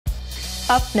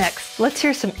Up next, let's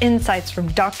hear some insights from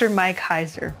Dr. Mike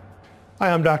Heiser.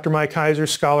 Hi, I'm Dr. Mike Heiser,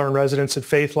 scholar in residence at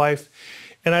Faith Life,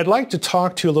 and I'd like to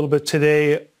talk to you a little bit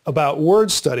today about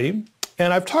word study.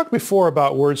 And I've talked before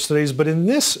about word studies, but in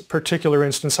this particular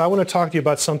instance, I want to talk to you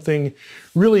about something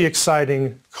really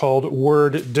exciting called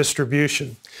word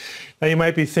distribution. Now you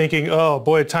might be thinking, oh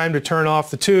boy, time to turn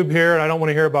off the tube here, and I don't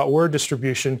want to hear about word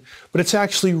distribution, but it's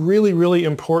actually really, really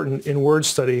important in word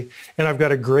study, and I've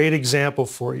got a great example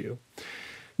for you.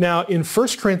 Now in 1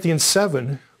 Corinthians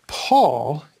 7,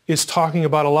 Paul is talking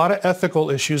about a lot of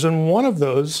ethical issues, and one of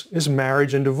those is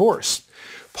marriage and divorce.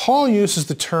 Paul uses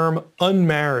the term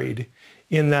unmarried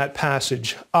in that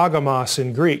passage, agamos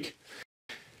in Greek.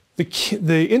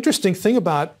 The interesting thing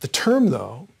about the term,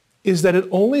 though, is that it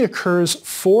only occurs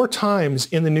 4 times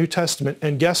in the New Testament,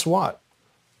 and guess what?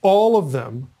 All of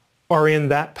them are in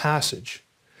that passage.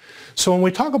 So when we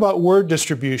talk about word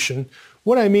distribution,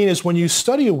 what I mean is when you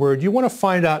study a word, you want to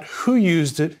find out who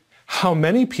used it, how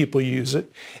many people use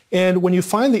it, and when you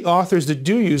find the authors that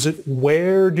do use it,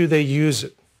 where do they use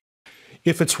it?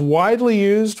 If it's widely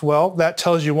used, well, that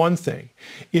tells you one thing.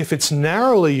 If it's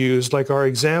narrowly used, like our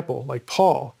example, like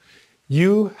Paul,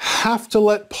 you have to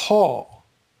let Paul,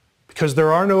 because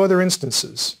there are no other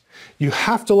instances, you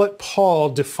have to let Paul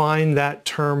define that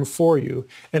term for you,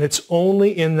 and it's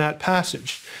only in that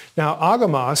passage. Now,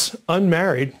 agamos,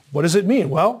 unmarried, what does it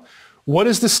mean? Well, what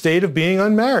is the state of being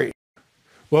unmarried?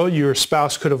 Well, your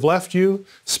spouse could have left you,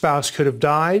 spouse could have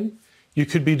died, you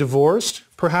could be divorced,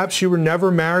 perhaps you were never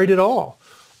married at all.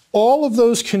 All of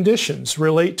those conditions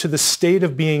relate to the state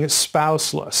of being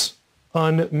spouseless,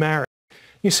 unmarried.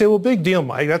 You say, well, big deal,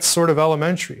 Mike, that's sort of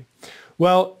elementary.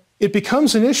 Well, it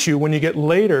becomes an issue when you get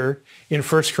later in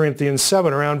 1 Corinthians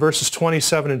 7, around verses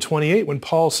 27 and 28, when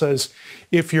Paul says,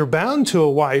 if you're bound to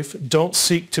a wife, don't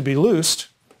seek to be loosed.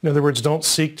 In other words, don't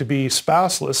seek to be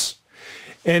spouseless.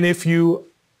 And if you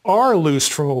are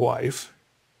loosed from a wife,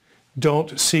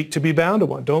 don't seek to be bound to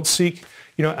one. Don't seek,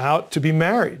 out to be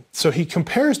married. So he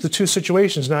compares the two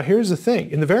situations. Now here's the thing.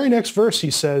 In the very next verse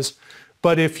he says,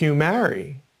 but if you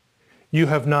marry, you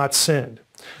have not sinned.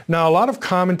 Now a lot of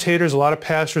commentators, a lot of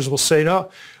pastors will say,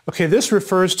 no, okay, this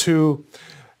refers to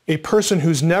a person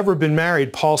who's never been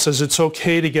married. Paul says it's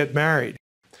okay to get married.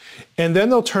 And then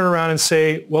they'll turn around and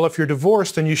say, well, if you're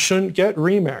divorced, then you shouldn't get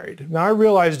remarried. Now, I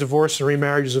realize divorce and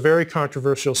remarriage is a very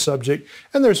controversial subject,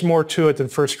 and there's more to it than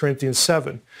 1 Corinthians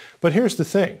 7. But here's the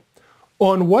thing.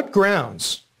 On what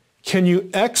grounds can you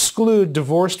exclude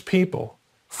divorced people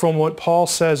from what Paul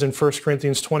says in 1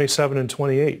 Corinthians 27 and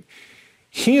 28?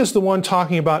 He is the one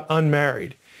talking about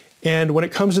unmarried. And when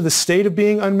it comes to the state of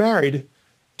being unmarried,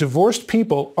 divorced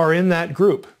people are in that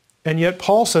group. And yet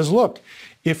Paul says, look,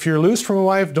 if you're loosed from a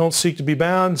wife, don't seek to be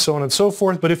bound, so on and so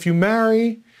forth. But if you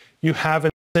marry, you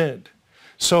haven't sinned.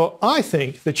 So I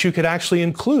think that you could actually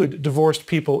include divorced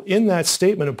people in that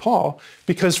statement of Paul,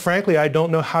 because frankly, I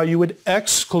don't know how you would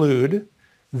exclude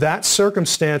that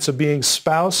circumstance of being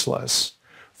spouseless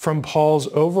from Paul's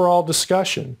overall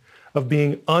discussion of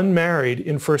being unmarried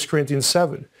in 1 Corinthians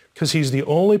 7, because he's the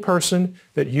only person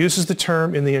that uses the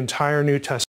term in the entire New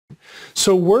Testament.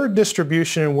 So word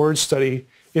distribution and word study,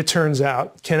 it turns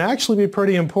out, can actually be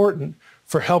pretty important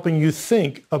for helping you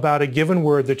think about a given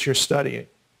word that you're studying.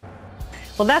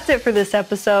 Well, that's it for this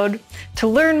episode. To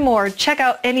learn more, check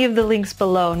out any of the links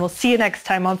below, and we'll see you next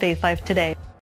time on Faith Life Today.